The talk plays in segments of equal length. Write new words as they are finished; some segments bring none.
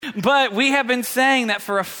But we have been saying that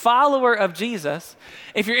for a follower of Jesus,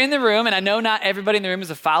 if you're in the room, and I know not everybody in the room is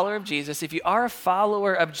a follower of Jesus, if you are a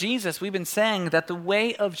follower of Jesus, we've been saying that the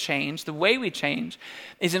way of change, the way we change,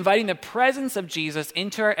 is inviting the presence of Jesus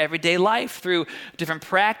into our everyday life through different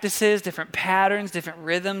practices, different patterns, different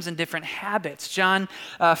rhythms, and different habits. John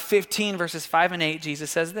 15, verses 5 and 8,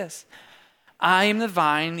 Jesus says this: I am the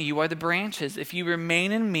vine, you are the branches. If you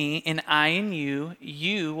remain in me and I in you,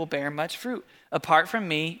 you will bear much fruit. Apart from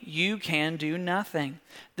me, you can do nothing.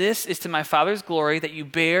 This is to my Father's glory that you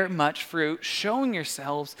bear much fruit, showing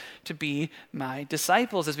yourselves to be my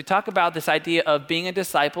disciples. As we talk about this idea of being a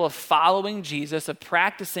disciple, of following Jesus, of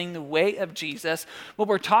practicing the way of Jesus, what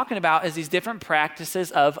we're talking about is these different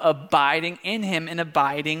practices of abiding in him and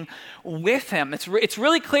abiding with him. It's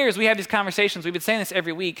really clear as we have these conversations, we've been saying this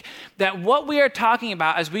every week, that what we are talking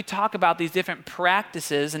about as we talk about these different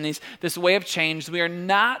practices and this way of change, we are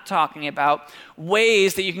not talking about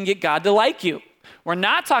ways that you can get God to like you. We're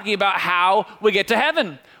not talking about how we get to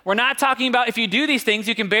heaven. We're not talking about if you do these things,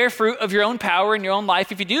 you can bear fruit of your own power in your own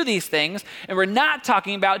life if you do these things. And we're not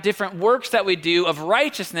talking about different works that we do of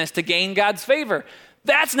righteousness to gain God's favor.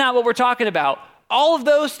 That's not what we're talking about. All of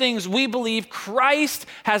those things we believe Christ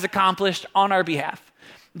has accomplished on our behalf.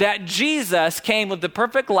 That Jesus came with the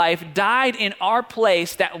perfect life, died in our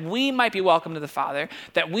place, that we might be welcome to the Father,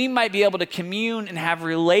 that we might be able to commune and have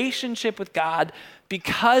relationship with God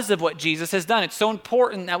because of what Jesus has done. It's so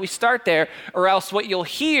important that we start there, or else what you'll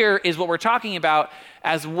hear is what we're talking about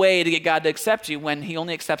as a way to get God to accept you, when he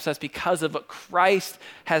only accepts us because of what Christ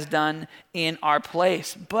has done in our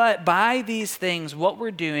place. But by these things, what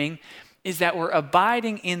we're doing is that we're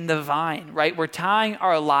abiding in the vine, right? We're tying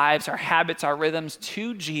our lives, our habits, our rhythms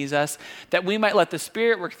to Jesus, that we might let the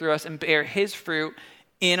Spirit work through us and bear his fruit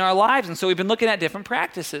in our lives. And so we've been looking at different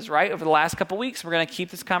practices, right? Over the last couple of weeks, we're going to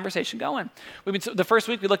keep this conversation going. The first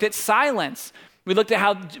week, we looked at silence. We looked at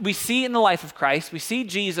how we see in the life of Christ, we see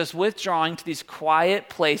Jesus withdrawing to these quiet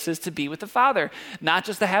places to be with the Father. Not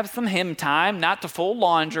just to have some hymn time, not to fold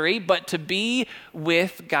laundry, but to be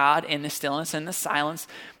with God in the stillness and the silence,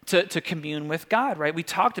 to commune with God, right? We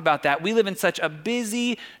talked about that. We live in such a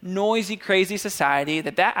busy, noisy, crazy society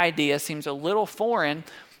that idea seems a little foreign,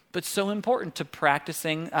 but so important to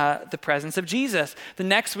practicing the presence of Jesus. The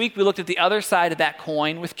next week, we looked at the other side of that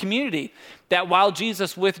coin with community. That while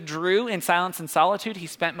Jesus withdrew in silence and solitude, he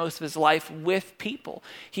spent most of his life with people.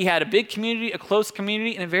 He had a big community, a close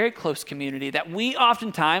community, and a very close community. That we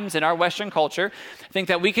oftentimes in our Western culture think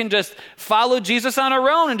that we can just follow Jesus on our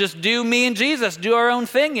own and just do me and Jesus, do our own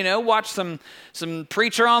thing, watch some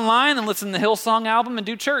preacher online and listen to the Hillsong album and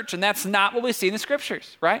do church. And that's not what we see in the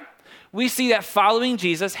scriptures, right? We see that following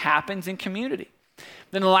Jesus happens in community.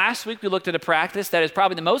 Then last week, we looked at a practice that is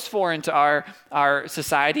probably the most foreign to our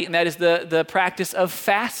society, and that is the practice of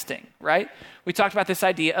fasting, right? We talked about this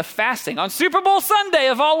idea of fasting on Super Bowl Sunday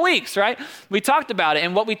of all weeks, right? We talked about it,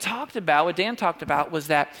 and what Dan talked about was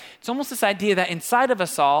that it's almost this idea that inside of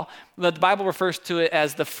us all, the Bible refers to it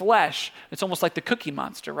as the flesh. It's almost like the Cookie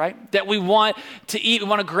Monster, right? That we want to eat, we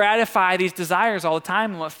want to gratify these desires all the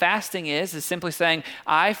time, and what fasting is simply saying,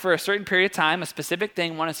 I, for a certain period of time, a specific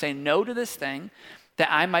thing, want to say no to this thing, that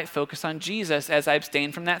I might focus on Jesus as I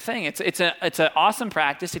abstain from that thing. It's an awesome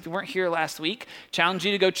practice. If you weren't here last week, challenge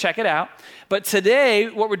you to go check it out. But today,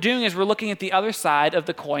 what we're doing is we're looking at the other side of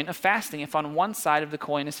the coin of fasting. If on one side of the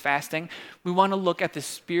coin is fasting, we want to look at the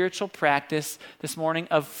spiritual practice this morning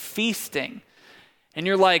of feasting. And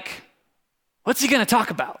you're like, what's he going to talk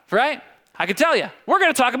about, right? I can tell you, we're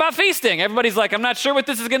going to talk about feasting. Everybody's like, I'm not sure what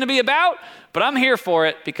this is going to be about, but I'm here for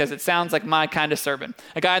it because it sounds like my kind of sermon.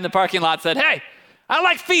 A guy in the parking lot said, hey, I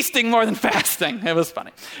like feasting more than fasting. It was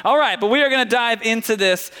funny. All right, but we are going to dive into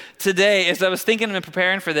this today. As I was thinking and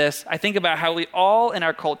preparing for this, I think about how we all in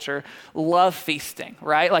our culture love feasting,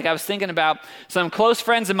 right? Like I was thinking about some close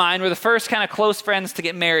friends of mine were the first kind of close friends to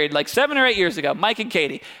get married like 7 or 8 years ago. Mike and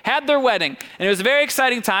Katie had their wedding, and it was a very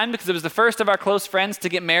exciting time because it was the first of our close friends to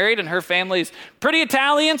get married, and her family's pretty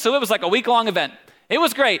Italian, so it was like a week-long event. It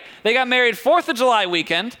was great. They got married 4th of July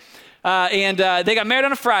weekend. And they got married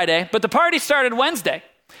on a Friday, but the party started Wednesday.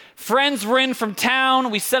 Friends were in from town.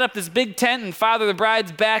 We set up this big tent in Father the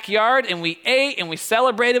Bride's backyard, and we ate and we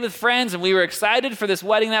celebrated with friends, and we were excited for this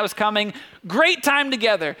wedding that was coming. Great time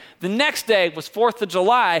together. The next day was 4th of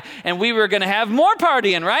July, and we were going to have more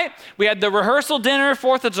partying, right? We had the rehearsal dinner,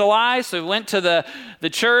 4th of July, so we went to the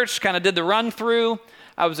church, kind of did the run-through.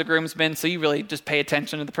 I was a groomsman, so you really just pay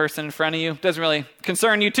attention to the person in front of you. Doesn't really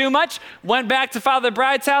concern you too much. Went back to Father the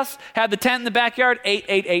Bride's house, had the tent in the backyard,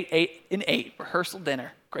 ate. Rehearsal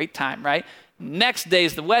dinner. Great time, right? Next day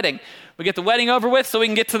is the wedding. We get the wedding over with so we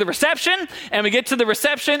can get to the reception, and we get to the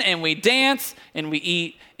reception and we dance and we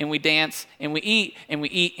eat and we dance and we eat and we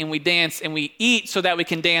eat and we dance and we eat so that we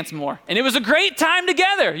can dance more. And it was a great time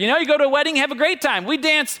together. You know, you go to a wedding, have a great time. We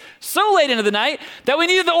danced so late into the night that we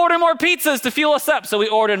needed to order more pizzas to fuel us up. So we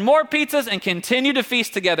ordered more pizzas and continued to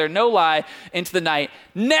feast together, no lie, into the night.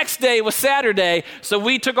 Next day was Saturday, so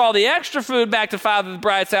we took all the extra food back to Father the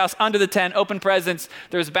Bride's house under the tent, open presents.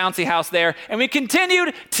 There was a bouncy house there, and we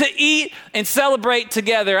continued to eat and celebrate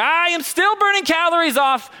together. I am still burning calories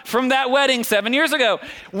off from that wedding 7 years ago.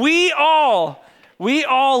 We all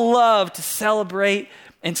love to celebrate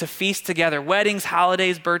and to feast together. Weddings,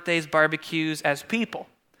 holidays, birthdays, barbecues as people.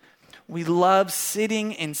 We love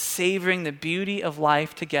sitting and savoring the beauty of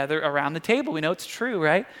life together around the table. We know it's true,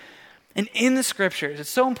 right? And in the scriptures, it's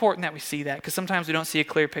so important that we see that because sometimes we don't see a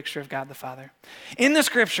clear picture of God the Father. In the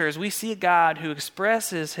scriptures, we see a God who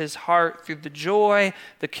expresses his heart through the joy,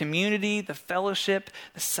 the community, the fellowship,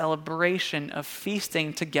 the celebration of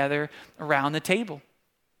feasting together around the table.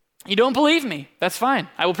 You don't believe me? That's fine.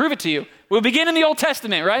 I will prove it to you. We'll begin in the Old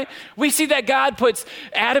Testament, right? We see that God puts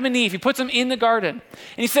Adam and Eve, he puts them in the garden.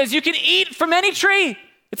 And he says, you can eat from any tree.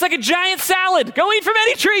 It's like a giant salad. Go eat from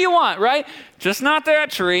any tree you want, right? Just not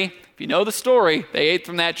that tree. If you know the story, they ate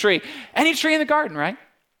from that tree. Any tree in the garden, right?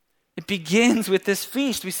 It begins with this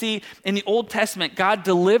feast. We see in the Old Testament, God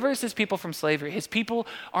delivers his people from slavery. His people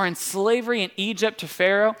are in slavery in Egypt to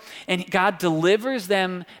Pharaoh, and God delivers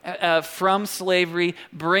them from slavery,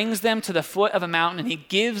 brings them to the foot of a mountain, and he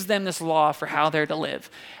gives them this law for how they're to live,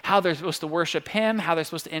 how they're supposed to worship him, how they're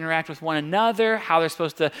supposed to interact with one another, how they're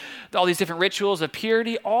supposed to, all these different rituals of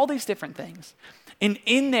purity, all these different things. And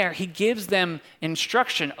in there, he gives them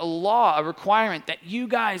instruction, a law, a requirement that you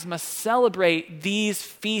guys must celebrate these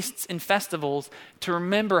feasts and festivals to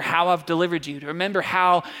remember how I've delivered you, to remember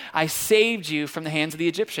how I saved you from the hands of the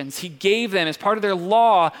Egyptians. He gave them, as part of their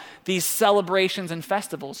law, these celebrations and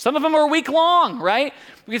festivals. Some of them were a week long, right?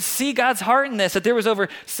 We could see God's heart in this, that there was over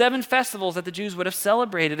 7 festivals that the Jews would have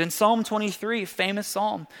celebrated. In Psalm 23, famous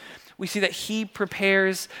psalm, we see that he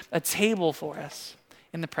prepares a table for us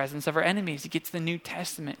in the presence of our enemies. You get to the New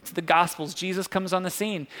Testament, to the Gospels, Jesus comes on the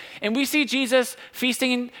scene. And we see Jesus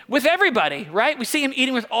feasting with everybody, right? We see him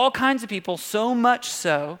eating with all kinds of people, so much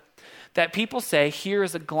so that people say, here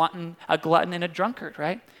is a glutton and a drunkard,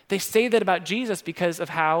 right? They say that about Jesus because of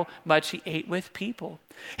how much he ate with people.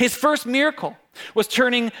 His first miracle was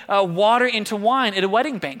turning water into wine at a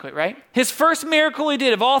wedding banquet, right? His first miracle he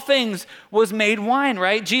did, of all things, was made wine,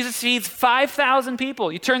 right? Jesus feeds 5,000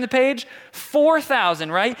 people. You turn the page,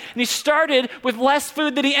 4,000, right? And he started with less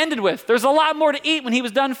food than he ended with. There's a lot more to eat when he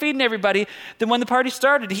was done feeding everybody than when the party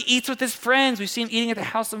started. He eats with his friends. We see him eating at the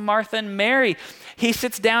house of Martha and Mary. He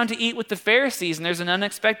sits down to eat with the Pharisees, and there's an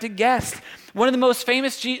unexpected guest. One of the most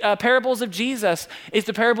famous parables of Jesus is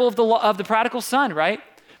the parable of the prodigal son, right?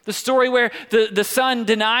 The story where the son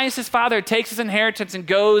denies his father, takes his inheritance, and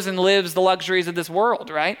goes and lives the luxuries of this world,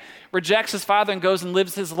 right? Rejects his father and goes and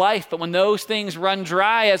lives his life. But when those things run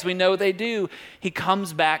dry, as we know they do, he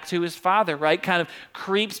comes back to his father, right? Kind of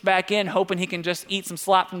creeps back in, hoping he can just eat some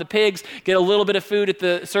slop from the pigs, get a little bit of food at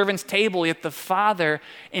the servant's table. Yet the father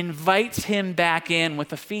invites him back in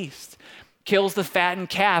with a feast. Kills the fattened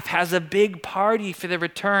calf, has a big party for the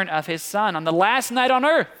return of his son. On the last night on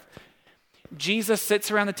earth, Jesus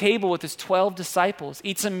sits around the table with his 12 disciples,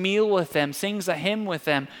 eats a meal with them, sings a hymn with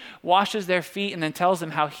them, washes their feet, and then tells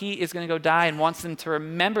them how he is going to go die and wants them to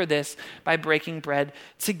remember this by breaking bread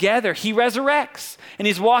together. He resurrects, and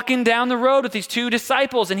he's walking down the road with these 2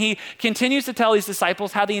 disciples, and he continues to tell these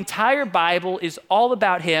disciples how the entire Bible is all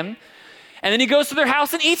about him. And then he goes to their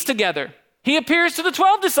house and eats together. He appears to the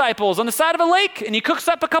 12 disciples on the side of a lake, and he cooks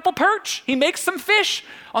up a couple perch. He makes some fish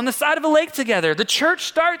on the side of a lake together. The church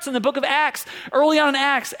starts in the book of Acts. Early on in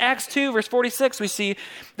Acts 2, verse 46, we see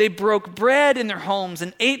they broke bread in their homes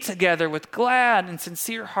and ate together with glad and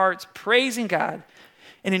sincere hearts, praising God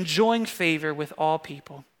and enjoying favor with all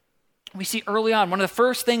people. We see early on, one of the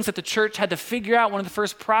first things that the church had to figure out, one of the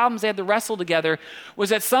first problems they had to wrestle together, was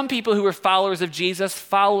that some people who were followers of Jesus,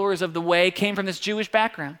 followers of the way, came from this Jewish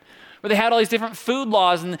background, where they had all these different food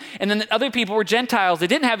laws, and then other people were Gentiles. They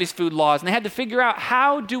didn't have these food laws, and they had to figure out,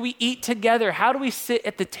 how do we eat together? How do we sit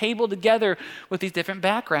at the table together with these different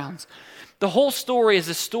backgrounds? The whole story is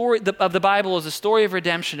a story of the Bible is a story of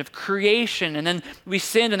redemption, of creation, and then we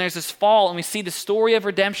sinned, and there's this fall, and we see the story of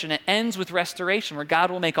redemption. It ends with restoration, where God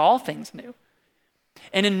will make all things new.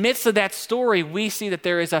 And in the midst of that story, we see that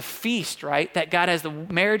there is a feast, right? That God has the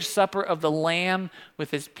marriage supper of the Lamb with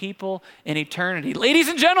his people in eternity. Ladies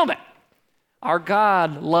and gentlemen, our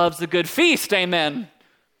God loves a good feast, amen.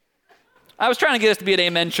 I was trying to get us to be an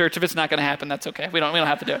amen church. If it's not going to happen, that's okay. We don't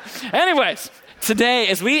have to do it. Anyways, today,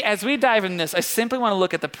 as we dive in this, I simply want to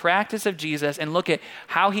look at the practice of Jesus and look at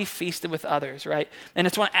how he feasted with others, right? And I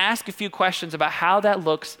just want to ask a few questions about how that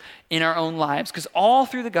looks in our own lives, because all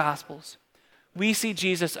through the Gospels, we see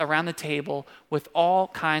Jesus around the table with all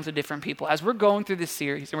kinds of different people. As we're going through this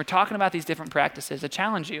series and we're talking about these different practices, I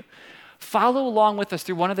challenge you, follow along with us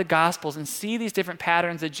through one of the Gospels and see these different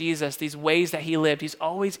patterns of Jesus, these ways that he lived. He's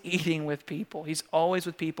always eating with people. He's always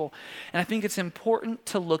with people. And I think it's important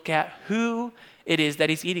to look at who it is that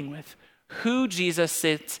he's eating with, who Jesus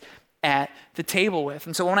sits at the table with.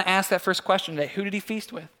 And so I want to ask that first question today. Who did he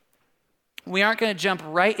feast with? We aren't going to jump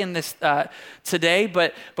right in this today,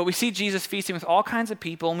 but we see Jesus feasting with all kinds of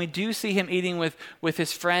people, and we do see him eating with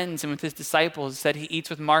his friends and with his disciples. It said he eats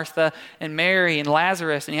with Martha and Mary and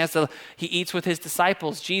Lazarus, and he eats with his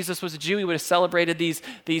disciples. Jesus was a Jew. He would have celebrated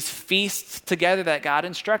these feasts together that God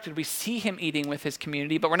instructed. We see him eating with his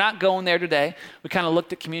community, but we're not going there today. We kind of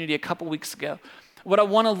looked at community a couple weeks ago. What I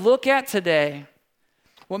want to look at today,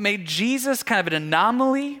 what made Jesus kind of an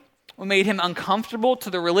anomaly, what made him uncomfortable to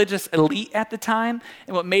the religious elite at the time,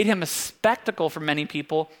 and what made him a spectacle for many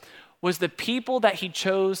people was the people that he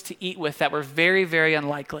chose to eat with that were very, very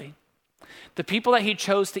unlikely. The people that he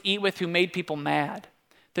chose to eat with who made people mad.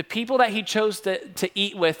 The people that he chose to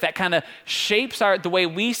eat with that kind of shapes the way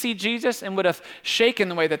we see Jesus and would have shaken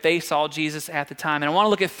the way that they saw Jesus at the time. And I want to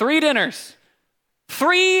look at three dinners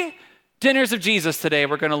of Jesus today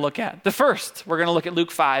we're going to look at. The first, we're going to look at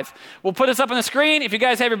Luke 5. We'll put this up on the screen. If you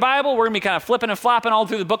guys have your Bible, we're going to be kind of flipping and flopping all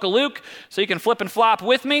through the book of Luke, so you can flip and flop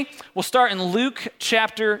with me. We'll start in Luke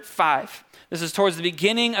chapter 5. This is towards the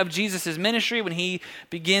beginning of Jesus' ministry when he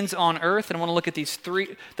begins on earth, and I want to look at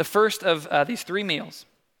the first of these three meals.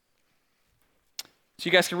 So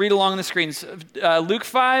you guys can read along on the screens. Luke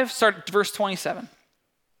 5, start at verse 27.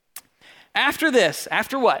 After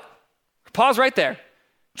what? Pause right there.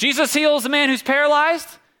 Jesus heals the man who's paralyzed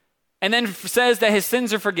and then says that his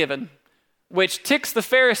sins are forgiven, which ticks the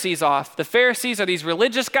Pharisees off. The Pharisees are these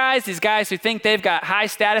religious guys, these guys who think they've got high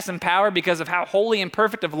status and power because of how holy and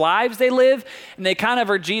perfect of lives they live, and they kind of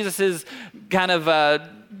are Jesus's kind of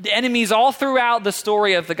enemies all throughout the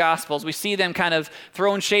story of the Gospels. We see them kind of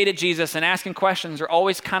throwing shade at Jesus and asking questions. They're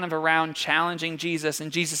always kind of around challenging Jesus,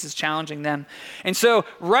 and Jesus is challenging them. And so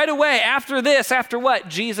right away, after what?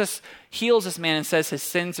 Jesus heals this man and says his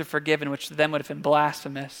sins are forgiven, which to them would have been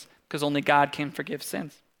blasphemous because only God can forgive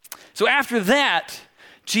sins. So after that,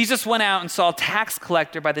 Jesus went out and saw a tax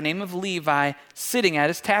collector by the name of Levi sitting at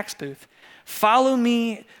his tax booth. "Follow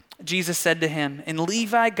me," Jesus said to him. And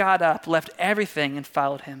Levi got up, left everything, and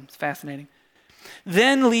followed him. It's fascinating.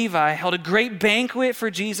 Then Levi held a great banquet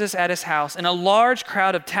for Jesus at his house, and a large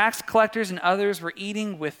crowd of tax collectors and others were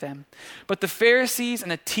eating with them. But the Pharisees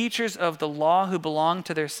and the teachers of the law who belonged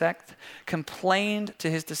to their sect complained to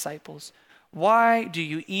his disciples, "Why do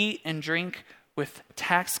you eat and drink with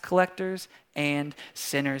tax collectors and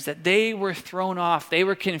sinners?" That they were thrown off. They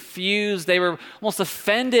were confused. They were almost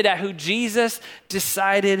offended at who Jesus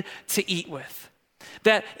decided to eat with.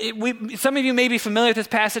 Some of you may be familiar with this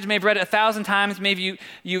passage, may have read it 1,000 times, maybe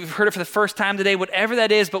you've heard it for the first time today, whatever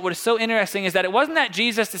that is. But what is so interesting is that it wasn't that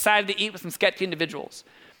Jesus decided to eat with some sketchy individuals,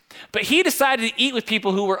 but he decided to eat with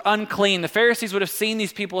people who were unclean. The Pharisees would have seen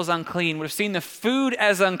these people as unclean, would have seen the food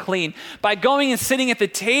as unclean. By going and sitting at the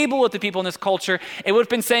table with the people in this culture, it would have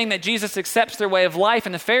been saying that Jesus accepts their way of life,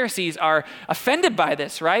 and the Pharisees are offended by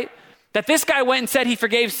this, right? That this guy went and said he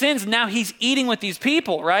forgave sins, and now he's eating with these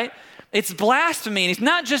people, right? It's blasphemy, and he's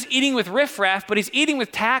not just eating with riffraff, but he's eating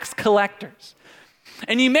with tax collectors.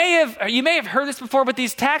 And you may have heard this before, but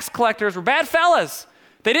these tax collectors were bad fellas.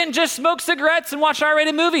 They didn't just smoke cigarettes and watch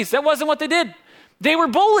R-rated movies. That wasn't what they did. They were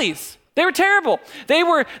bullies. They were terrible. They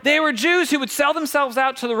were Jews who would sell themselves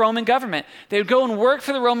out to the Roman government. They would go and work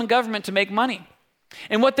for the Roman government to make money.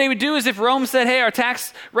 And what they would do is if Rome said, "Hey, our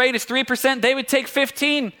tax rate is 3%, they would take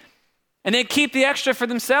 15%. And they'd keep the extra for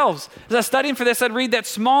themselves. As I was studying for this, I'd read that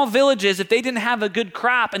small villages, if they didn't have a good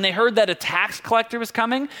crop and they heard that a tax collector was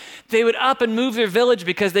coming, they would up and move their village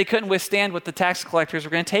because they couldn't withstand what the tax collectors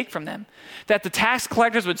were going to take from them. That the tax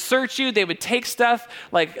collectors would search you, they would take stuff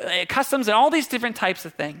like customs and all these different types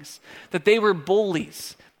of things. That they were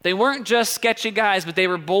bullies. They weren't just sketchy guys, but they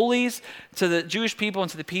were bullies to the Jewish people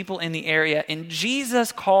and to the people in the area. And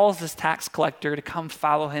Jesus calls this tax collector to come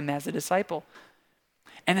follow him as a disciple.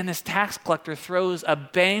 And then this tax collector throws a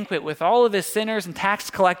banquet with all of his sinners and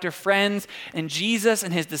tax collector friends, and Jesus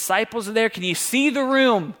and his disciples are there. Can you see the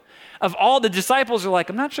room of all the disciples are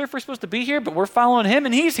like, "I'm not sure if we're supposed to be here, but we're following him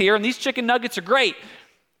and he's here, and these chicken nuggets are great,"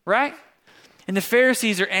 right? And the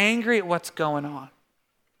Pharisees are angry at what's going on.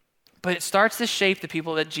 But it starts to shape the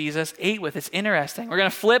people that Jesus ate with. It's interesting. We're going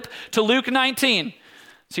to flip to Luke 19.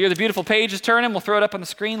 So here the beautiful page is turning. We'll throw it up on the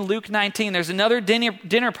screen. Luke 19. There's another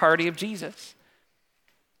dinner party of Jesus.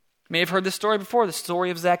 You may have heard this story before, the story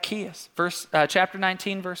of Zacchaeus. Chapter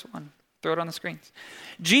 19, verse 1. Throw it on the screens.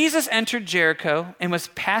 Jesus entered Jericho and was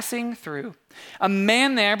passing through. A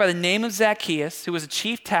man there by the name of Zacchaeus, who was a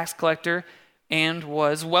chief tax collector and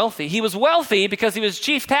was wealthy. He was wealthy because he was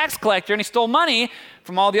chief tax collector and he stole money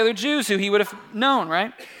from all the other Jews who he would have known,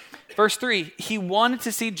 right? Verse 3, he wanted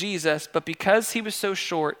to see Jesus, but because he was so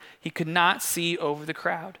short, he could not see over the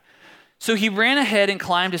crowd. So he ran ahead and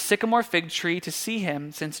climbed a sycamore fig tree to see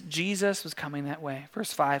him, since Jesus was coming that way.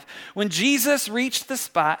 Verse 5, when Jesus reached the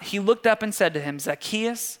spot, he looked up and said to him,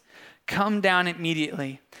 Zacchaeus, come down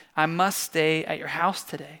immediately. I must stay at your house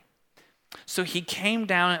today. So he came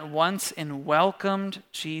down at once and welcomed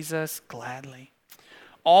Jesus gladly.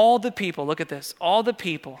 All the people, look at this, all the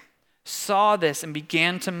people saw this and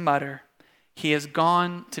began to mutter, he has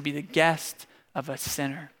gone to be the guest of a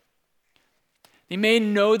sinner. You may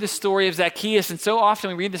know the story of Zacchaeus, and so often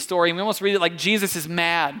we read the story and we almost read it like Jesus is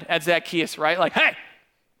mad at Zacchaeus, right? Like, hey,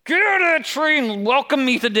 get out of that tree and welcome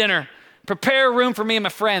me to dinner. Prepare a room for me and my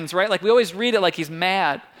friends, right? Like we always read it like he's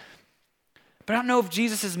mad. But I don't know if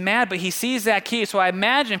Jesus is mad, but he sees Zacchaeus. So I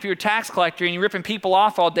imagine if you're a tax collector and you're ripping people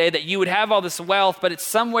off all day that you would have all this wealth, but it's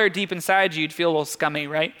somewhere deep inside you, you'd feel a little scummy,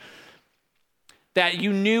 right? That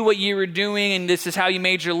you knew what you were doing and this is how you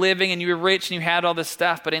made your living and you were rich and you had all this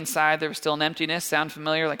stuff, but inside there was still an emptiness. Sound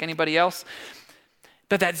familiar like anybody else?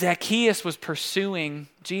 But that Zacchaeus was pursuing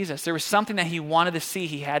Jesus. There was something that he wanted to see.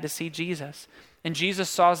 He had to see Jesus. And Jesus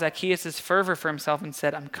saw Zacchaeus' fervor for himself and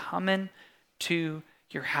said, I'm coming to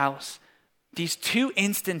your house. These two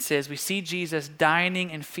instances, we see Jesus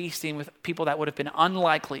dining and feasting with people that would have been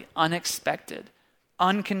unlikely, unexpected,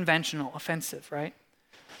 unconventional, offensive, right?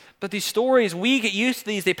 But these stories, we get used to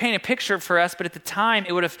these. They paint a picture for us, but at the time,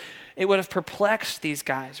 it would have perplexed these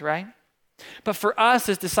guys, right? But for us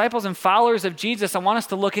as disciples and followers of Jesus, I want us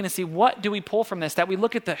to look in and see what do we pull from this? That we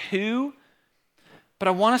look at the who, but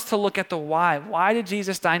I want us to look at the why. Why did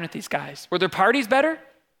Jesus dine with these guys? Were their parties better?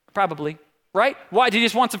 Probably. Right? Why? Did he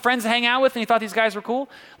just want some friends to hang out with and he thought these guys were cool?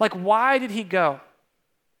 Like, why did he go?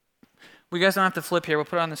 We guys don't have to flip here. We'll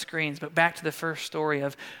put it on the screens. But back to the first story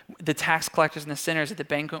of the tax collectors and the sinners at the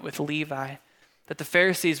banquet with Levi. That the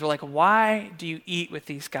Pharisees were like, why do you eat with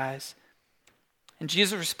these guys? And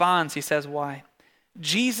Jesus responds. He says, why?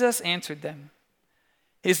 Jesus answered them.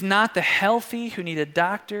 It is not the healthy who need a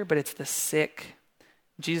doctor, but it's the sick.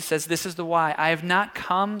 Jesus says, this is the why. I have not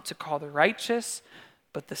come to call the righteous,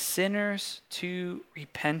 but the sinners to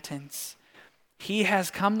repentance. He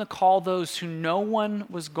has come to call those who no one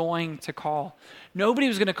was going to call. Nobody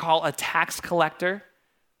was going to call a tax collector.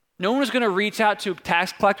 No one was going to reach out to a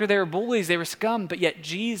tax collector. They were bullies, they were scum, but yet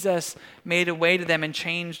Jesus made a way to them and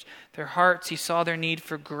changed their hearts. He saw their need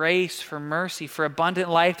for grace, for mercy, for abundant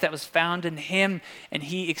life that was found in him, and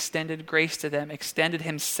he extended grace to them, extended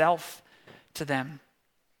himself to them.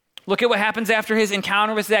 Look at what happens after his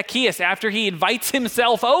encounter with Zacchaeus. After he invites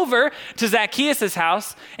himself over to Zacchaeus'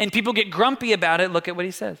 house and people get grumpy about it, look at what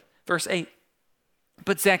he says. Verse 8.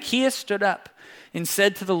 But Zacchaeus stood up and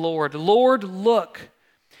said to the Lord, Lord, look,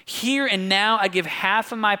 here and now I give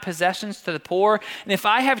half of my possessions to the poor, and if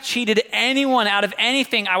I have cheated anyone out of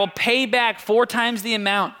anything, I will pay back 4 times the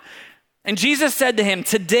amount. And Jesus said to him,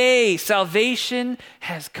 today salvation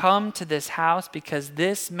has come to this house because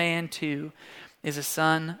this man too is a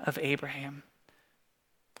son of Abraham.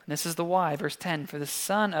 And this is the why. Verse 10, for the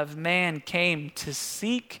Son of Man came to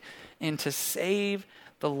seek and to save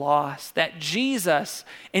the lost. That Jesus,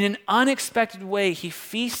 in an unexpected way, he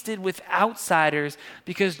feasted with outsiders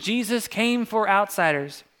because Jesus came for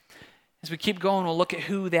outsiders. As we keep going, we'll look at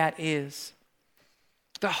who that is.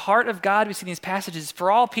 The heart of God we see in these passages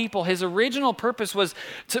for all people. His original purpose was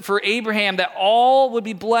for Abraham, that all would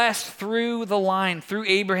be blessed through the line, through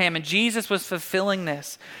Abraham. And Jesus was fulfilling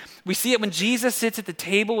this. We see it when Jesus sits at the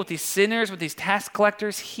table with these sinners, with these tax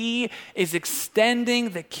collectors. He is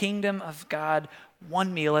extending the kingdom of God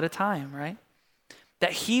one meal at a time, right?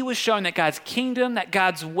 That he was showing that God's kingdom, that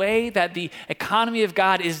God's way, that the economy of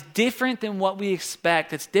God is different than what we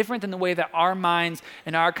expect. It's different than the way that our minds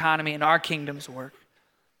and our economy and our kingdoms work.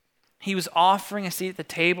 He was offering a seat at the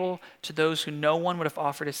table to those who no one would have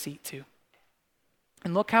offered a seat to.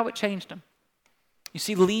 And look how it changed him. You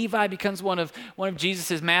see, Levi becomes one of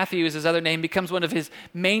Jesus', Matthew is his other name, becomes one of his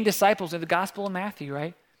main disciples in the Gospel of Matthew,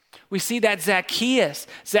 right? We see that Zacchaeus,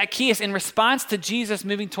 in response to Jesus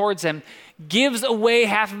moving towards him, gives away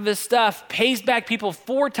half of his stuff, pays back people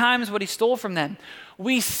 4 times what he stole from them.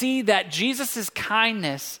 We see that Jesus'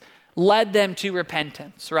 kindness led them to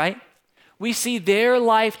repentance, right? We see their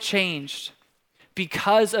life changed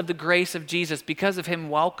because of the grace of Jesus, because of him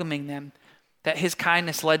welcoming them, that his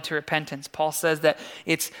kindness led to repentance. Paul says that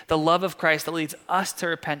it's the love of Christ that leads us to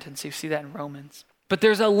repentance. You see that in Romans. But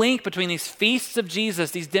there's a link between these feasts of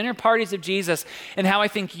Jesus, these dinner parties of Jesus, and how I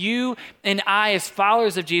think you and I, as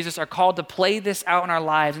followers of Jesus, are called to play this out in our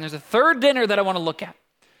lives. And there's a third dinner that I want to look at.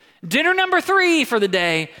 Dinner number 3 for the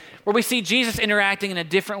day, where we see Jesus interacting in a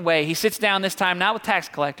different way. He sits down this time, not with tax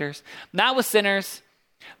collectors, not with sinners,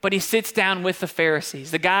 but he sits down with the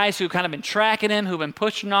Pharisees, the guys who've kind of been tracking him, who've been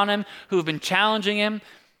pushing on him, who've been challenging him.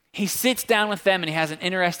 He sits down with them and he has an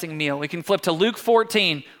interesting meal. We can flip to Luke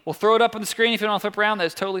 14. We'll throw it up on the screen if you don't want to flip around.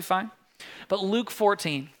 That's totally fine. But Luke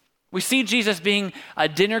 14, we see Jesus being a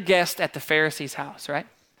dinner guest at the Pharisees' house, right?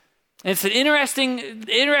 And it's an interesting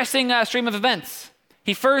stream of events.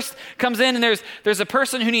 He first comes in and there's a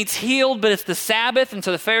person who needs healed, but it's the Sabbath. And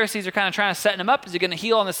so the Pharisees are kind of trying to set him up. Is he going to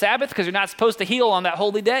heal on the Sabbath? Because you're not supposed to heal on that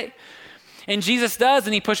holy day. And Jesus does,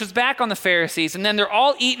 and he pushes back on the Pharisees. And then they're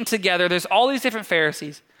all eating together. There's all these different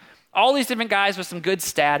Pharisees, all these different guys with some good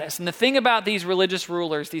status. And the thing about these religious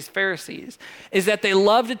rulers, these Pharisees, is that they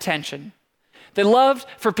loved attention. They loved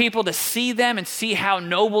for people to see them and see how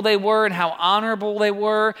noble they were and how honorable they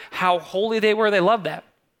were, how holy they were. They loved that.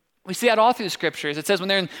 We see that all through the scriptures. It says when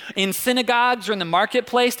they're in synagogues or in the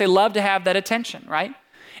marketplace, they love to have that attention, right?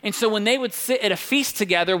 And so when they would sit at a feast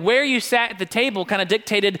together, where you sat at the table kind of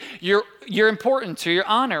dictated your importance or your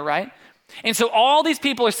honor, right? And so all these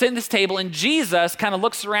people are sitting at this table, and Jesus kind of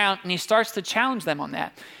looks around and he starts to challenge them on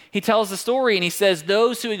that. He tells the story and he says,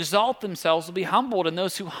 those who exalt themselves will be humbled, and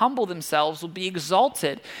those who humble themselves will be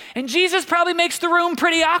exalted. And Jesus probably makes the room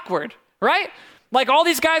pretty awkward, right? Like all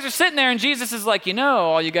these guys are sitting there and Jesus is like,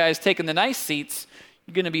 all you guys taking the nice seats,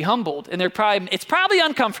 you're going to be humbled. And it's probably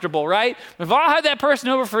uncomfortable, right? We've all had that person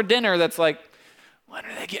over for dinner that's like, when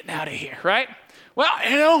are they getting out of here, right?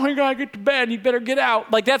 Well, we got to get to bed. You better get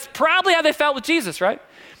out. Like that's probably how they felt with Jesus, right?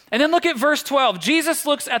 And then look at verse 12. Jesus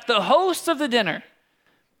looks at the host of the dinner.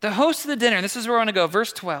 The host of the dinner, and this is where I want to go,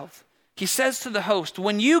 verse 12. He says to the host,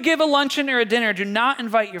 when you give a luncheon or a dinner, do not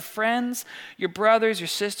invite your friends, your brothers, your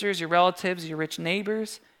sisters, your relatives, your rich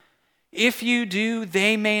neighbors. If you do,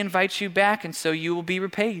 they may invite you back, and so you will be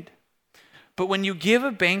repaid. But when you give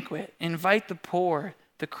a banquet, invite the poor,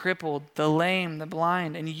 the crippled, the lame, the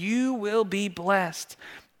blind, and you will be blessed.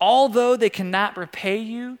 Although they cannot repay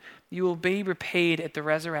you, you will be repaid at the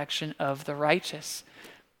resurrection of the righteous.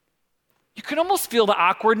 You can almost feel the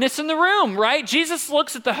awkwardness in the room, right? Jesus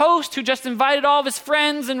looks at the host who just invited all of his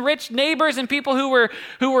friends and rich neighbors and people who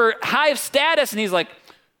were high of status, and he's like,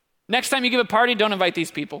 next time you give a party, don't invite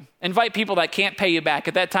these people. Invite people that can't pay you back.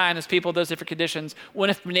 At that time, those people, those different conditions,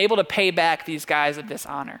 wouldn't have been able to pay back these guys of this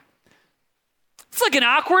honor. It's like an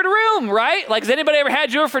awkward room, right? Like, has anybody ever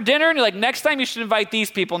had you over for dinner and you're like, next time you should invite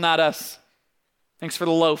these people, not us. Thanks for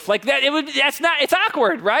the loaf. Like that, it's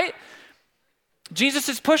awkward, right? Jesus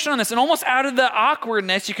is pushing on this, and almost out of the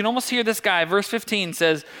awkwardness, you can almost hear this guy. Verse 15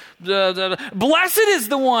 says, blessed is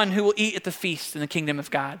the one who will eat at the feast in the kingdom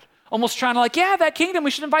of God. Almost trying to that kingdom,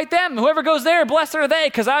 we should invite them. Whoever goes there, blessed are they,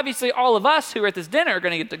 because obviously all of us who are at this dinner are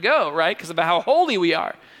going to get to go, right? Because of how holy we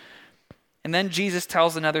are. And then Jesus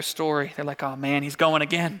tells another story. They're like, oh man, he's going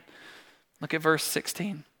again. Look at verse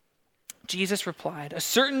 16. Jesus replied, a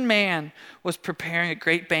certain man was preparing a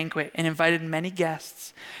great banquet and invited many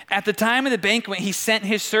guests. At the time of the banquet, he sent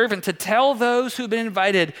his servant to tell those who had been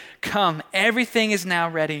invited, come, everything is now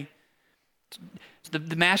ready.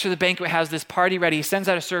 The master of the banquet has this party ready. He sends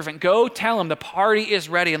out a servant. Go tell him the party is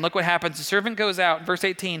ready. And look what happens. The servant goes out, verse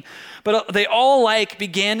 18. But they all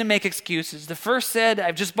began to make excuses. The first said,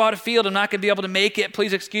 I've just bought a field. I'm not going to be able to make it.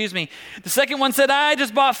 Please excuse me. The second one said, I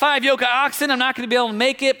just bought 5 yoke of oxen. I'm not going to be able to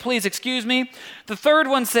make it. Please excuse me. The third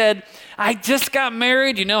one said, I just got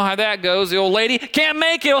married. You know how that goes. The old lady can't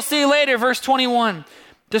make it. I'll see you later. Verse 21.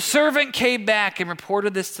 The servant came back and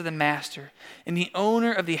reported this to the master, and the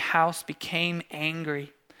owner of the house became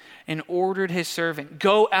angry and ordered his servant,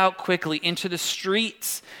 go out quickly into the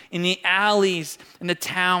streets, in the alleys, in the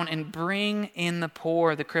town, and bring in the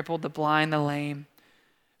poor, the crippled, the blind, the lame.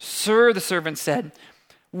 Sir, the servant said,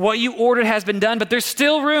 what you ordered has been done, but there's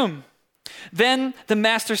still room. Then the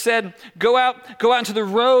master said, go out into the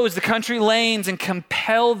roads, the country lanes, and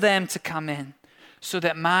compel them to come in, so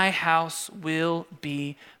that my house will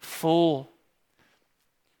be full.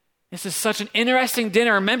 This is such an interesting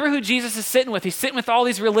dinner. Remember who Jesus is sitting with. He's sitting with all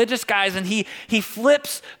these religious guys, and he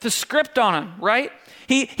flips the script on them, right?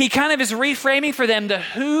 He kind of is reframing for them the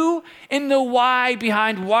who and the why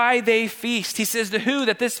behind why they feast. He says the who,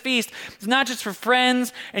 that this feast is not just for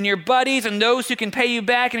friends and your buddies and those who can pay you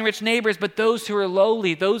back and rich neighbors, but those who are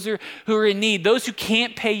lowly, those who are in need, those who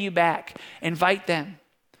can't pay you back. Invite them.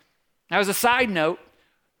 Now, as a side note,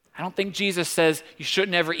 I don't think Jesus says you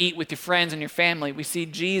shouldn't ever eat with your friends and your family. We see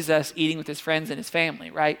Jesus eating with his friends and his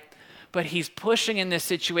family, right? But he's pushing in this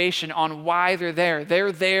situation on why they're there.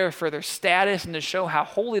 They're there for their status and to show how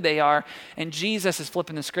holy they are. And Jesus is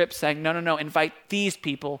flipping the script saying, no, invite these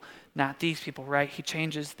people, not these people, right? He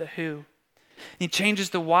changes the who. He changes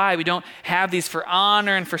the why. We don't have these for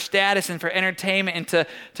honor and for status and for entertainment and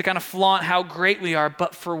to kind of flaunt how great we are,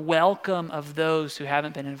 but for welcome of those who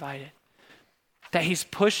haven't been invited. That he's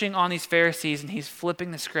pushing on these Pharisees and he's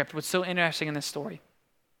flipping the script. What's so interesting in this story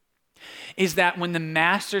is that when the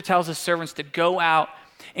master tells his servants to go out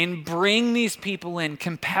and bring these people in,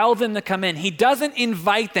 compel them to come in, he doesn't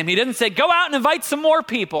invite them. He doesn't say, go out and invite some more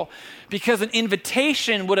people, because an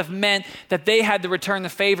invitation would have meant that they had to return the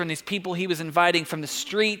favor, and these people he was inviting from the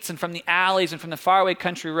streets and from the alleys and from the faraway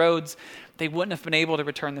country roads, they wouldn't have been able to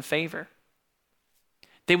return the favor.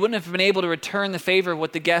 They wouldn't have been able to return the favor of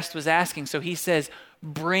what the guest was asking. So he says,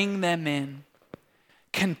 bring them in.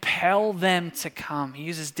 Compel them to come. He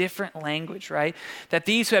uses different language, right? That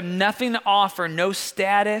these who have nothing to offer, no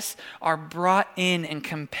status, are brought in and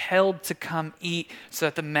compelled to come eat so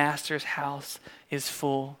that the master's house is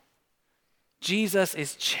full. Jesus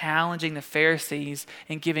is challenging the Pharisees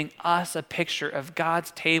and giving us a picture of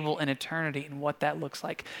God's table in eternity and what that looks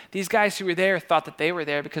like. These guys who were there thought that they were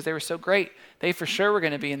there because they were so great. They for sure were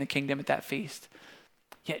going to be in the kingdom at that feast.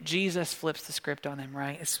 Yet Jesus flips the script on them,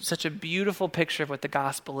 right? It's such a beautiful picture of what the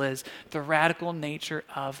gospel is, the radical nature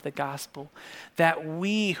of the gospel. That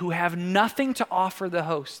we who have nothing to offer the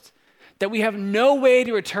host, that we have no way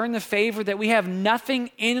to return the favor, that we have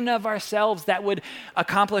nothing in and of ourselves that would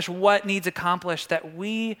accomplish what needs accomplished, that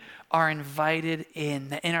we are invited in.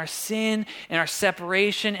 That in our sin, in our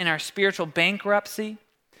separation, in our spiritual bankruptcy,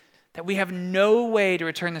 that we have no way to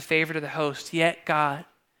return the favor to the host, yet God,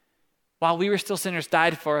 while we were still sinners,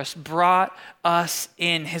 died for us, brought us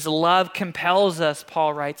in. His love compels us,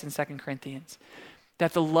 Paul writes in 2 Corinthians,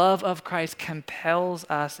 that the love of Christ compels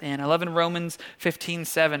us in. I love in Romans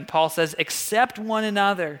 15:7, Paul says, accept one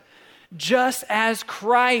another just as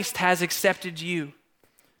Christ has accepted you.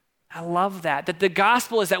 I love that the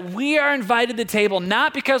gospel is that we are invited to the table,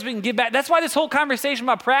 not because we can give back. That's why this whole conversation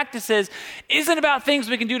about practices isn't about things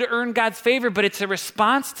we can do to earn God's favor, but it's a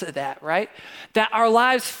response to that, right? That our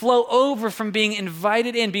lives flow over from being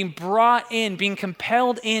invited in, being brought in, being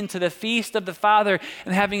compelled into the feast of the Father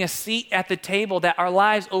and having a seat at the table, that our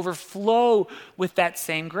lives overflow with that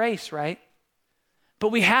same grace, right?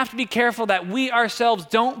 But we have to be careful that we ourselves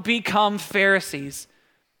don't become Pharisees.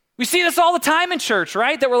 We see this all the time in church,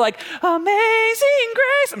 right? That we're like, amazing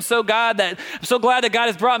grace. I'm so glad that God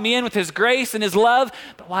has brought me in with his grace and his love.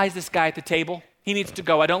 But why is this guy at the table? He needs to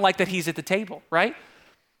go. I don't like that he's at the table, right?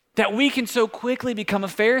 That we can so quickly become a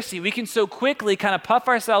Pharisee. We can so quickly kind of puff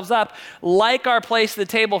ourselves up, like our place at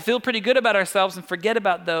the table, feel pretty good about ourselves, and forget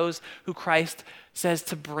about those who Christ says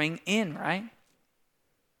to bring in, right?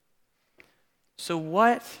 So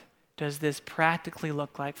what does this practically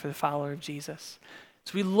look like for the follower of Jesus?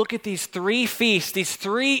 So we look at these three feasts, these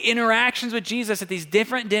three interactions with Jesus at these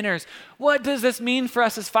different dinners. What does this mean for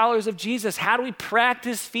us as followers of Jesus? How do we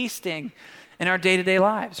practice feasting in our day-to-day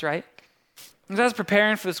lives, right? As I was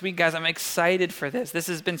preparing for this week, guys, I'm excited for this. This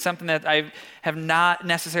has been something that I have not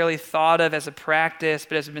necessarily thought of as a practice,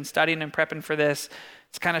 but as I've been studying and prepping for this,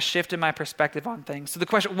 it's kind of shifted my perspective on things. So the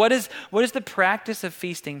question, what does the practice of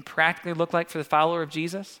feasting practically look like for the follower of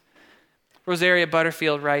Jesus? Rosaria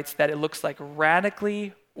Butterfield writes that it looks like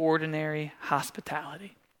radically ordinary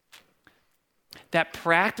hospitality. That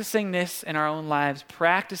practicing this in our own lives,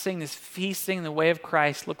 practicing this feasting in the way of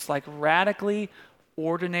Christ looks like radically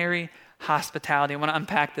ordinary hospitality. I want to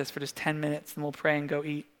unpack this for just 10 minutes and we'll pray and go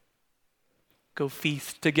eat. Go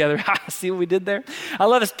feast together. See what we did there? I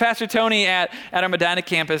love this. Pastor Tony at our Medina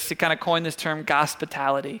campus, he kind of coined this term,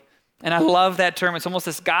 gospitality. And I love that term. It's almost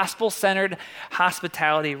this gospel-centered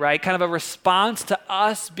hospitality, right? Kind of a response to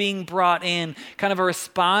us being brought in, kind of a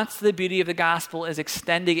response to the beauty of the gospel is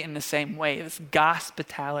extending it in the same way. This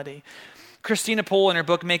gospitality. Christina Pohl in her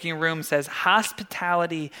book, Making Room, says,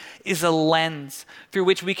 hospitality is a lens through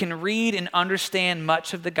which we can read and understand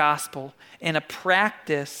much of the gospel, and a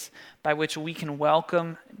practice by which we can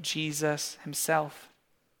welcome Jesus himself.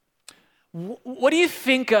 What do you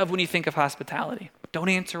think of when you think of hospitality? Don't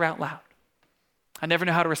answer out loud. I never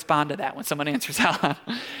know how to respond to that when someone answers out loud.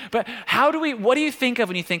 But what do you think of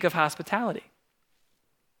when you think of hospitality?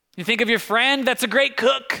 You think of your friend that's a great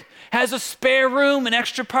cook, has a spare room, an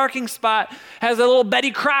extra parking spot, has a little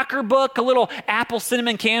Betty Crocker book, a little apple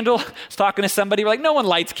cinnamon candle. I was talking to somebody, we're like, no one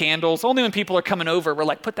lights candles. Only when people are coming over, we're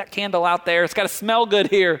like, put that candle out there. It's got to smell good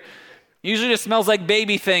here. Usually it smells like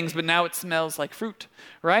baby things, but now it smells like fruit,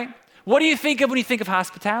 right? What do you think of when you think of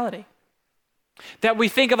hospitality? That we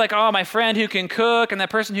think of like, oh, my friend who can cook and that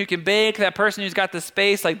person who can bake, that person who's got the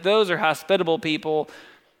space, like those are hospitable people.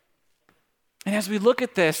 And as we look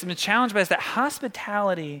at this, I'm challenged by this, that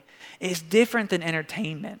hospitality is different than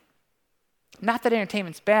entertainment. Not that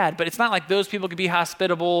entertainment's bad, but it's not like those people could be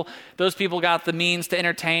hospitable, those people got the means to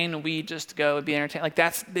entertain, and we just go and be entertained. Like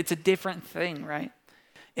it's a different thing, right?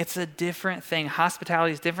 It's a different thing.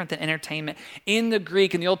 Hospitality is different than entertainment. In the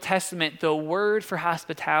Greek, in the Old Testament, the word for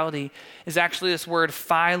hospitality is actually this word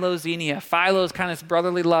philoxenia. Philo is kind of this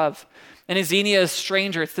brotherly love. And xenia is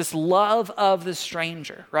stranger. It's this love of the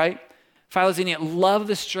stranger, right? Philoxenia, love of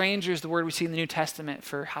the stranger is the word we see in the New Testament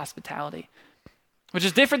for hospitality, which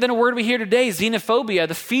is different than a word we hear today, xenophobia,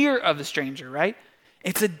 the fear of the stranger, right?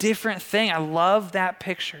 It's a different thing. I love that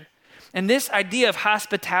picture. And this idea of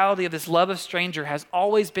hospitality, of this love of stranger, has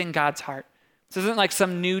always been God's heart. This isn't like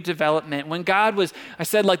some new development. When God was, I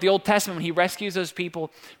said like the Old Testament, when he rescues those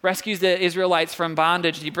people, rescues the Israelites from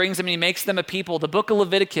bondage, he brings them and he makes them a people. The book of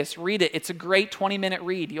Leviticus, read it. It's a great 20-minute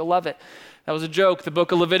read. You'll love it. That was a joke. The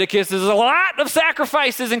book of Leviticus is a lot of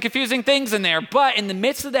sacrifices and confusing things in there. But in the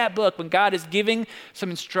midst of that book, when God is giving some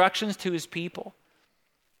instructions to his people,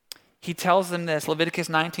 he tells them this, Leviticus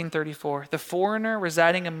 19:34, the foreigner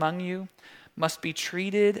residing among you must be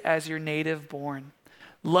treated as your native born.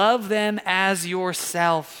 Love them as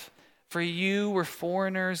yourself, for you were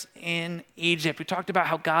foreigners in Egypt. We talked about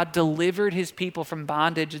how God delivered his people from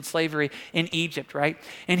bondage and slavery in Egypt, right?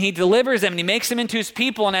 And he delivers them and he makes them into his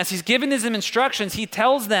people. And as he's given them instructions, he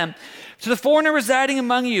tells them, to the foreigner residing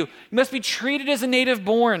among you, you must be treated as a native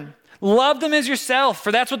born. Love them as yourself,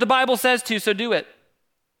 for that's what the Bible says to, so do it.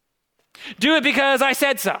 Do it because I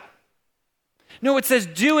said so. No, it says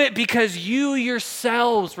do it because you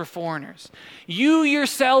yourselves were foreigners. You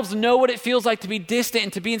yourselves know what it feels like to be distant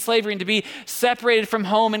and to be in slavery and to be separated from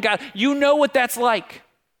home and God. You know what that's like.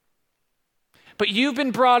 But you've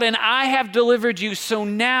been brought in. I have delivered you. So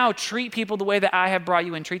now treat people the way that I have brought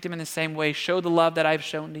you in. Treat them in the same way. Show the love that I've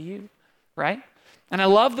shown to you, right? And I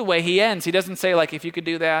love the way he ends. He doesn't say like, if you could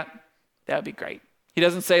do that, that would be great. He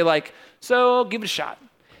doesn't say like, so give it a shot.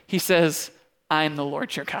 He says, I am the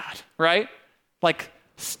Lord your God, right? Like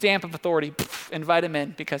stamp of authority, invite him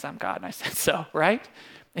in because I'm God and I said so, right?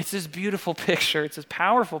 It's this beautiful picture. It's this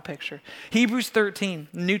powerful picture. Hebrews 13,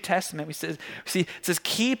 New Testament, it says,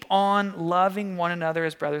 keep on loving one another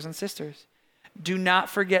as brothers and sisters. Do not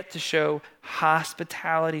forget to show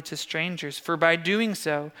hospitality to strangers, for by doing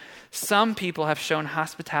so, some people have shown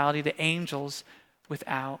hospitality to angels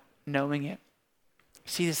without knowing it.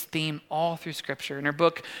 See this theme all through Scripture. In her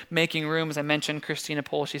book, Making Room, as I mentioned, Christina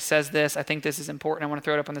Pohl, she says this. I think this is important. I want to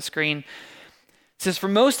throw it up on the screen. It says, for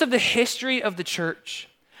most of the history of the church,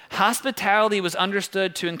 hospitality was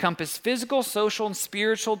understood to encompass physical, social, and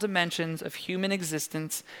spiritual dimensions of human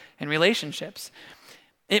existence and relationships.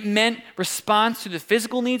 It meant response to the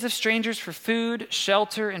physical needs of strangers for food,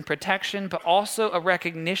 shelter, and protection, but also a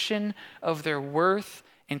recognition of their worth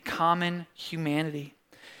and common humanity.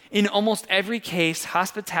 In almost every case,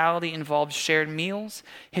 hospitality involved shared meals.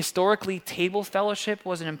 Historically, table fellowship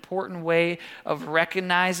was an important way of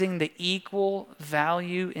recognizing the equal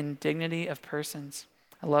value and dignity of persons.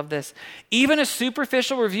 I love this. Even a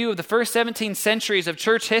superficial review of the first 17 centuries of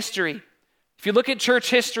church history, if you look at church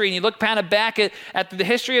history and you look kind of back at the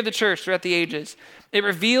history of the church throughout the ages, it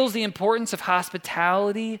reveals the importance of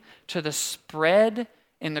hospitality to the spread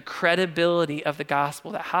and the credibility of the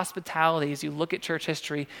gospel. That hospitality, as you look at church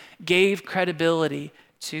history, gave credibility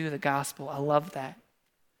to the gospel. I love that.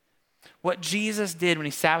 What Jesus did when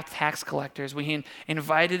he sat with tax collectors, when he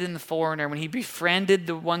invited in the foreigner, when he befriended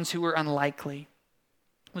the ones who were unlikely,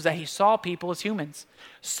 was that he saw people as humans,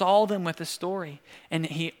 saw them with a story, and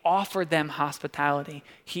he offered them hospitality.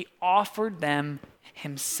 He offered them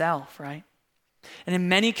himself, right? And in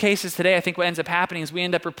many cases today, I think what ends up happening is we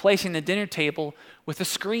end up replacing the dinner table with a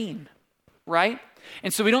screen, right?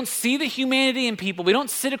 And so we don't see the humanity in people. We don't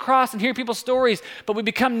sit across and hear people's stories, but we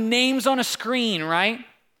become names on a screen, right?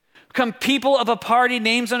 Become people of a party,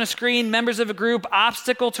 names on a screen, members of a group,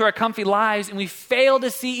 obstacle to our comfy lives, and we fail to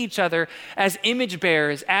see each other as image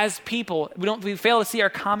bearers, as people. We fail to see our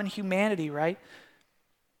common humanity, right?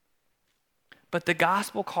 But the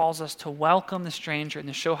gospel calls us to welcome the stranger and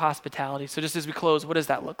to show hospitality. So just as we close, what does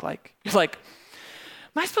that look like? You're like,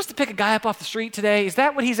 Am I supposed to pick a guy up off the street today? Is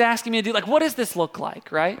that what he's asking me to do? Like, what does this look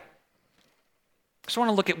like, right? I just want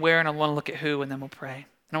to look at where and I want to look at who, and then we'll pray.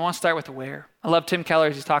 And I want to start with the where. I love Tim Keller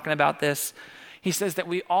as he's talking about this. He says that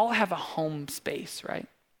we all have a home space, right?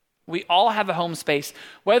 We all have a home space.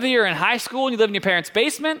 Whether you're in high school and you live in your parents'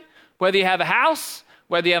 basement, whether you have a house,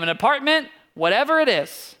 whether you have an apartment, whatever it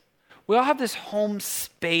is, we all have this home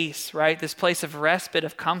space, right? This place of respite,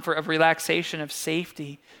 of comfort, of relaxation, of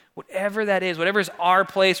safety, whatever that is, whatever is our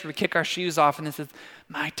place where we kick our shoes off and this is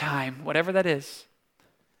my time, whatever that is.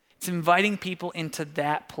 It's inviting people into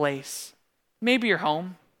that place. Maybe your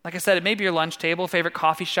home. Like I said, it may be your lunch table, favorite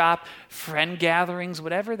coffee shop, friend gatherings,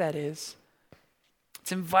 whatever that is.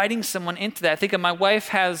 It's inviting someone into that. I think my wife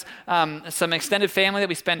has some extended family that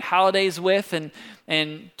we spend holidays with, and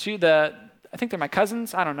I think they're my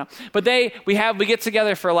cousins. I don't know, but we get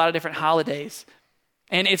together for a lot of different holidays,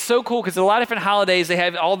 and it's so cool because a lot of different holidays they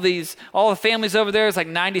have all the families over there. It's like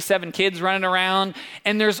 97 kids running around,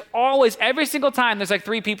 and there's always every single time there's like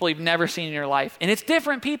 3 people you've never seen in your life, and it's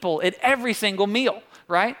different people at every single meal,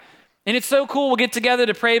 right? And it's so cool. We'll get together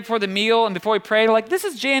to pray before the meal. And before we pray, they're like, this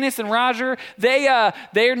is Janice and Roger.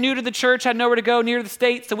 They're new to the church, had nowhere to go, near the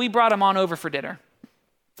state. So we brought them on over for dinner.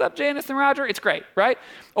 What's up, Janice and Roger? It's great, right?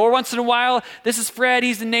 Or once in a while, this is Fred.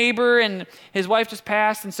 He's the neighbor and his wife just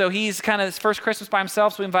passed. And so he's kind of his first Christmas by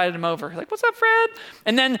himself. So we invited him over. Like, what's up, Fred?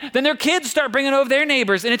 And then their kids start bringing over their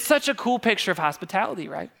neighbors. And it's such a cool picture of hospitality,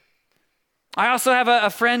 right? I also have a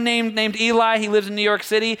friend named Eli. He lives in New York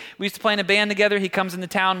City. We used to play in a band together. He comes into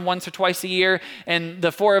town once or twice a year. And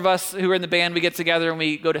the 4 of us who are in the band, we get together and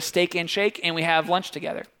we go to Steak and Shake and we have lunch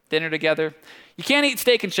together, dinner together. You can't eat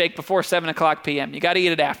Steak and Shake before 7 o'clock p.m. You got to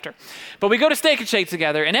eat it after. But we go to Steak and Shake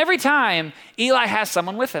together. And every time, Eli has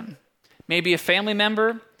someone with him. Maybe a family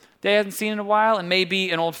member they hasn't seen in a while, and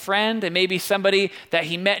maybe an old friend, and maybe somebody that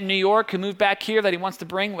he met in New York who moved back here that he wants to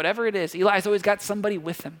bring, whatever it is. Eli's always got somebody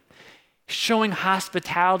with him. Showing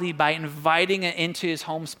hospitality by inviting it into his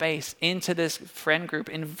home space, into this friend group,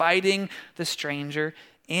 inviting the stranger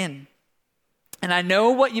in. And I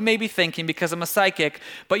know what you may be thinking because I'm a psychic,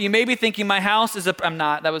 but you may be thinking my house is I'm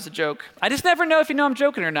not. That was a joke. I just never know if you know I'm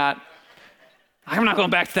joking or not. I'm not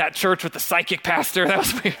going back to that church with the psychic pastor. That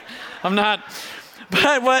was weird. I'm not.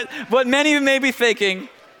 But what many of you may be thinking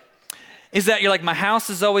is that you're like, my house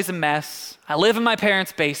is always a mess. I live in my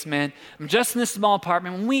parents' basement. I'm just in this small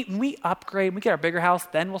apartment. When we upgrade, when we get our bigger house,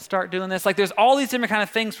 then we'll start doing this. Like there's all these different kind of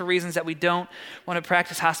things for reasons that we don't want to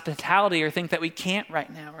practice hospitality or think that we can't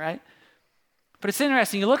right now, right? But it's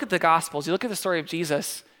interesting. You look at the Gospels, you look at the story of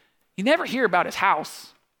Jesus, you never hear about his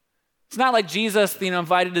house. It's not like Jesus,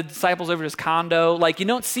 invited the disciples over to his condo. Like you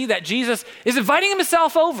don't see that. Jesus is inviting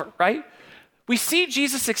himself over, right? We see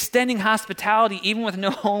Jesus extending hospitality even with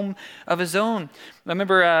no home of his own. I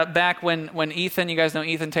remember back when Ethan, you guys know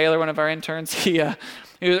Ethan Taylor, one of our interns, he was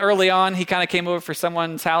early on, he kind of came over for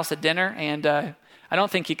someone's house at dinner, and I don't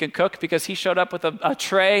think he could cook because he showed up with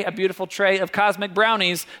a beautiful tray of cosmic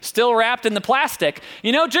brownies still wrapped in the plastic.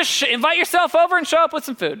 Just invite yourself over and show up with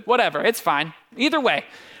some food. Whatever, it's fine. Either way.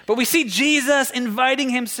 But we see Jesus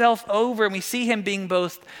inviting himself over, and we see him being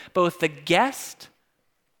both the guest,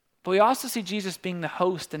 but we also see Jesus being the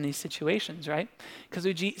host in these situations, right? Because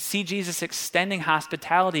we see Jesus extending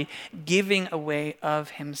hospitality, giving away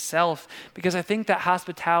of himself. Because I think that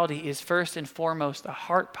hospitality is first and foremost a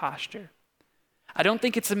heart posture. I don't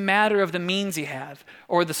think it's a matter of the means you have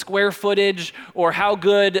or the square footage or how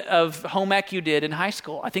good of home ec you did in high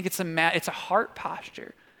school. I think it's a heart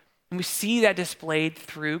posture. And we see that displayed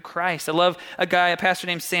through Christ. I love a pastor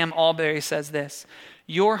named Sam Alberry says this: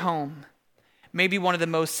 your home may be one of the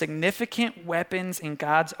most significant weapons in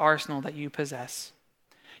God's arsenal that you possess.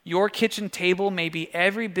 Your kitchen table may be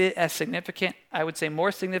every bit as significant, I would say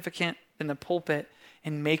more significant than the pulpit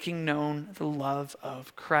in making known the love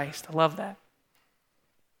of Christ. I love that.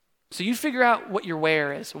 So you figure out what your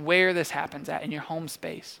where is, where this happens at in your home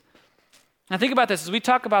space. Now think about this as we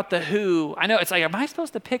talk about the who. I know it's like, am I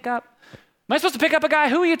supposed to pick up a guy?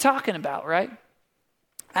 Who are you talking about, right?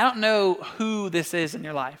 I don't know who this is in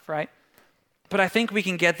your life, right? But I think we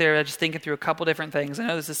can get there just thinking through a couple different things. I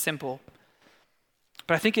know this is simple,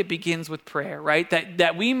 but I think it begins with prayer, right?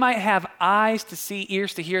 That we might have eyes to see,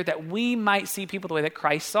 ears to hear, that we might see people the way that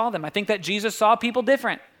Christ saw them. I think that Jesus saw people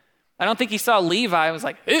different. I don't think he saw Levi and was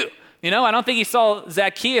like, ew. I don't think he saw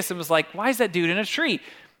Zacchaeus and was like, why is that dude in a tree?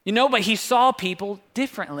 But he saw people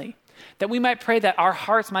differently. That we might pray that our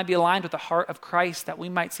hearts might be aligned with the heart of Christ, that we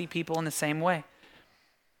might see people in the same way.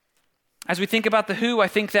 As we think about the who, I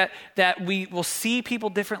think that we will see people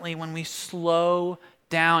differently when we slow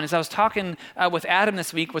down. As I was talking with Adam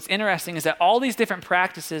this week, what's interesting is that all these different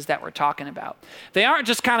practices that we're talking about, they aren't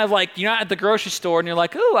just kind of like you're not at the grocery store and you're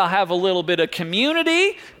like, ooh, I'll have a little bit of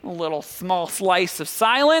community, a little small slice of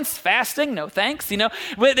silence, fasting, no thanks,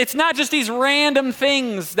 But it's not just these random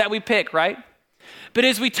things that we pick, right? But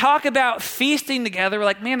as we talk about feasting together, we're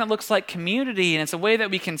like, man, it looks like community, and it's a way that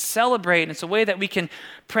we can celebrate, and it's a way that we can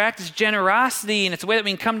practice generosity, and it's a way that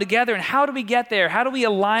we can come together. And how do we get there? How do we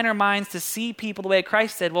align our minds to see people the way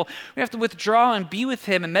Christ said? Well, we have to withdraw and be with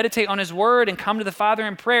him and meditate on his word and come to the Father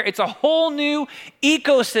in prayer. It's a whole new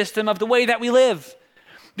ecosystem of the way that we live.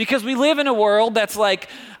 Because we live in a world that's like,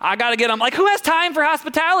 I'm like, who has time for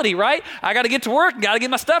hospitality, right? I got to get to work, got to get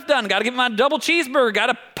my stuff done, got to get my double cheeseburger, got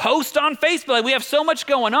to post on Facebook. Like, we have so much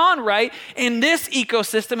going on, right? In this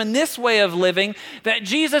ecosystem, in this way of living, that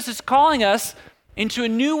Jesus is calling us into a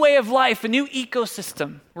new way of life, a new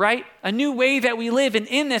ecosystem, right? A new way that we live. And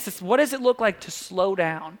in this, what does it look like to slow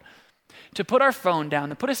down, to put our phone down,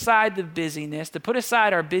 to put aside the busyness, to put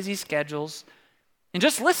aside our busy schedules, and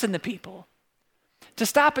just listen to people? To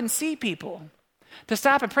stop and see people, to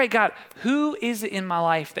stop and pray, God, who is it in my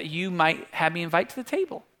life that you might have me invite to the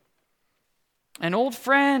table? An old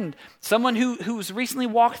friend, someone who's recently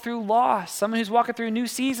walked through loss, someone who's walking through a new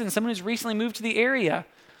season, someone who's recently moved to the area.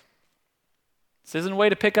 This isn't a way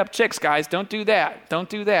to pick up chicks, guys. Don't do that. Don't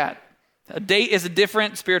do that. A date is a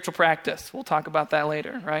different spiritual practice. We'll talk about that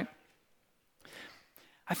later, right?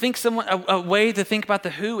 I think a way to think about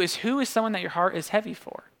the who is someone that your heart is heavy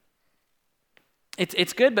for.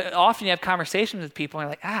 It's good, but often you have conversations with people and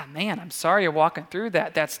you're like, man, I'm sorry you're walking through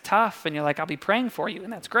that. That's tough. And you're like, I'll be praying for you.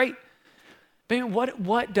 And that's great. But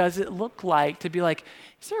what does it look like to be like,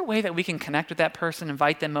 is there a way that we can connect with that person,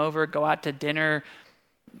 invite them over, go out to dinner,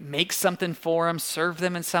 make something for them, serve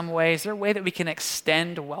them in some way? Is there a way that we can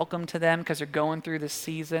extend welcome to them because they're going through this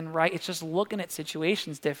season, right? It's just looking at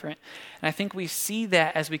situations different. And I think we see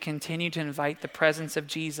that as we continue to invite the presence of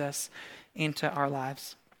Jesus into our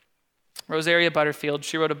lives. Rosaria Butterfield,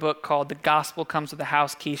 she wrote a book called The Gospel Comes with a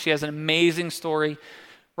House Key. She has an amazing story.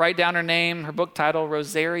 Write down her name, her book title,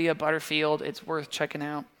 Rosaria Butterfield. It's worth checking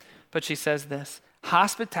out. But she says this: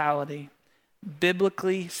 hospitality,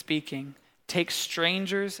 biblically speaking, takes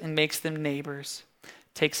strangers and makes them neighbors,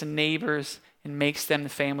 takes neighbors and makes them the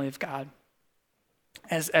family of God.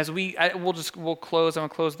 We'll close. I'm going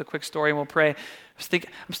to close with a quick story and we'll pray.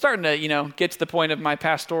 I'm starting to, get to the point of my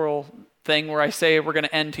pastoral thing where I say we're going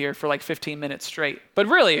to end here for like 15 minutes straight. But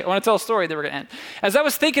really, I want to tell a story that we're going to end. As I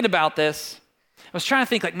was thinking about this, I was trying to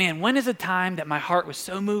think like, man, when is a time that my heart was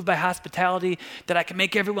so moved by hospitality that I can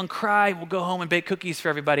make everyone cry? We'll go home and bake cookies for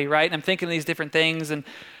everybody, right? And I'm thinking of these different things and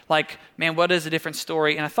like, man, what is a different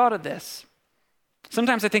story? And I thought of this.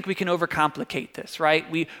 Sometimes I think we can overcomplicate this, right?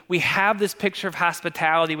 We have this picture of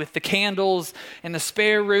hospitality with the candles and the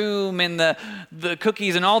spare room and the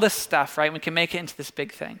cookies and all this stuff, right? We can make it into this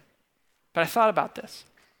big thing. But I thought about this.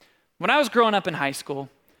 When I was growing up in high school,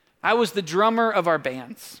 I was the drummer of our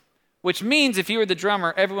bands, which means if you were the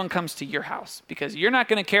drummer, everyone comes to your house because you're not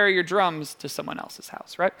going to carry your drums to someone else's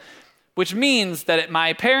house, right? Which means that at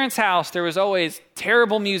my parents' house, there was always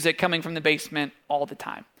terrible music coming from the basement all the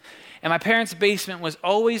time. And my parents' basement was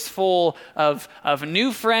always full of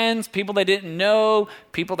new friends, people they didn't know,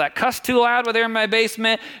 people that cussed too loud when they were in my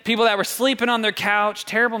basement, people that were sleeping on their couch,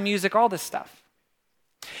 terrible music, all this stuff.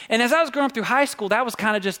 And as I was growing up through high school, that was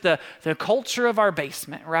kind of just the culture of our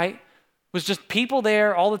basement, right? It was just people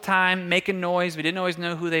there all the time making noise. We didn't always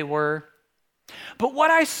know who they were. But what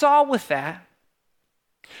I saw with that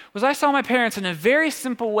was I saw my parents in a very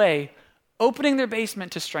simple way opening their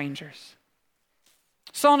basement to strangers.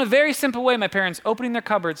 Saw in a very simple way my parents opening their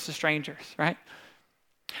cupboards to strangers, right?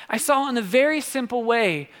 I saw in a very simple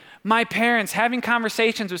way my parents having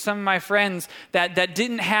conversations with some of my friends that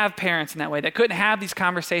didn't have parents in that way, that couldn't have these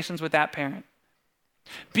conversations with that parent.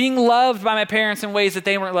 Being loved by my parents in ways that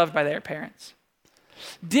they weren't loved by their parents.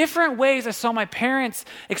 Different ways I saw my parents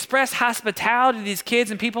express hospitality to these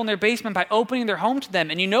kids and people in their basement by opening their home to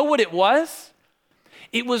them. And you know what it was?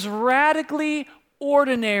 It was radically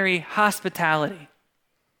ordinary hospitality.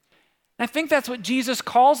 I think that's what Jesus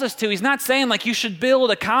calls us to. He's not saying like you should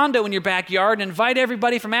build a condo in your backyard and invite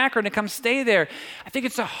everybody from Akron to come stay there. I think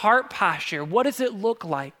it's a heart posture. What does it look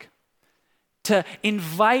like to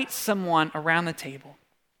invite someone around the table?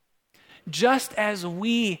 Just as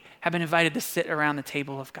we have been invited to sit around the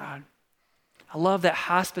table of God. I love that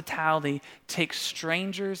hospitality takes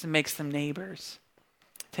strangers and makes them neighbors.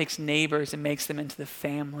 Takes neighbors and makes them into the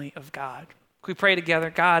family of God. Can we pray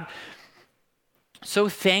together? God, so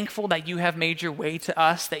thankful that you have made your way to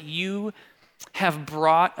us, that you have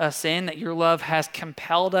brought us in, that your love has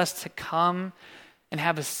compelled us to come and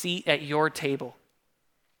have a seat at your table.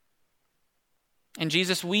 And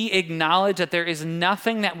Jesus, we acknowledge that there is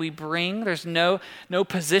nothing that we bring, there's no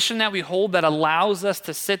position that we hold that allows us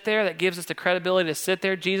to sit there, that gives us the credibility to sit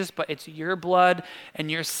there, Jesus, but it's your blood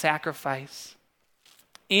and your sacrifice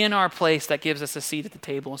in our place that gives us a seat at the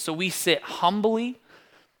table. And so we sit humbly,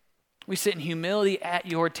 we sit in humility at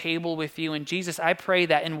your table with you. And Jesus, I pray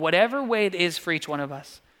that in whatever way it is for each one of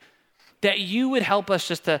us, that you would help us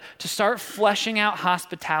just to start fleshing out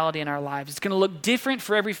hospitality in our lives. It's going to look different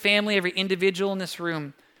for every family, every individual in this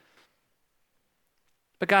room.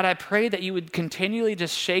 But God, I pray that you would continually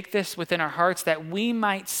just shake this within our hearts, that we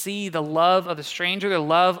might see the love of the stranger, the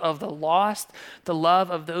love of the lost, the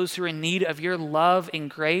love of those who are in need of your love and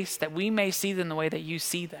grace, that we may see them the way that you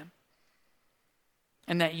see them.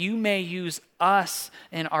 And that you may use us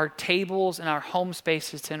in our tables and our home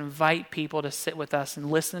spaces to invite people to sit with us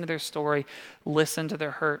and listen to their story, listen to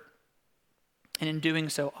their hurt. And in doing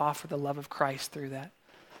so, offer the love of Christ through that.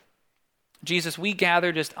 Jesus, we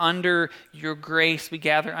gather just under your grace. We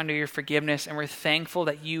gather under your forgiveness. And we're thankful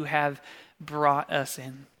that you have brought us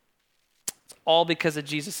in. It's all because of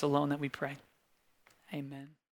Jesus alone that we pray. Amen.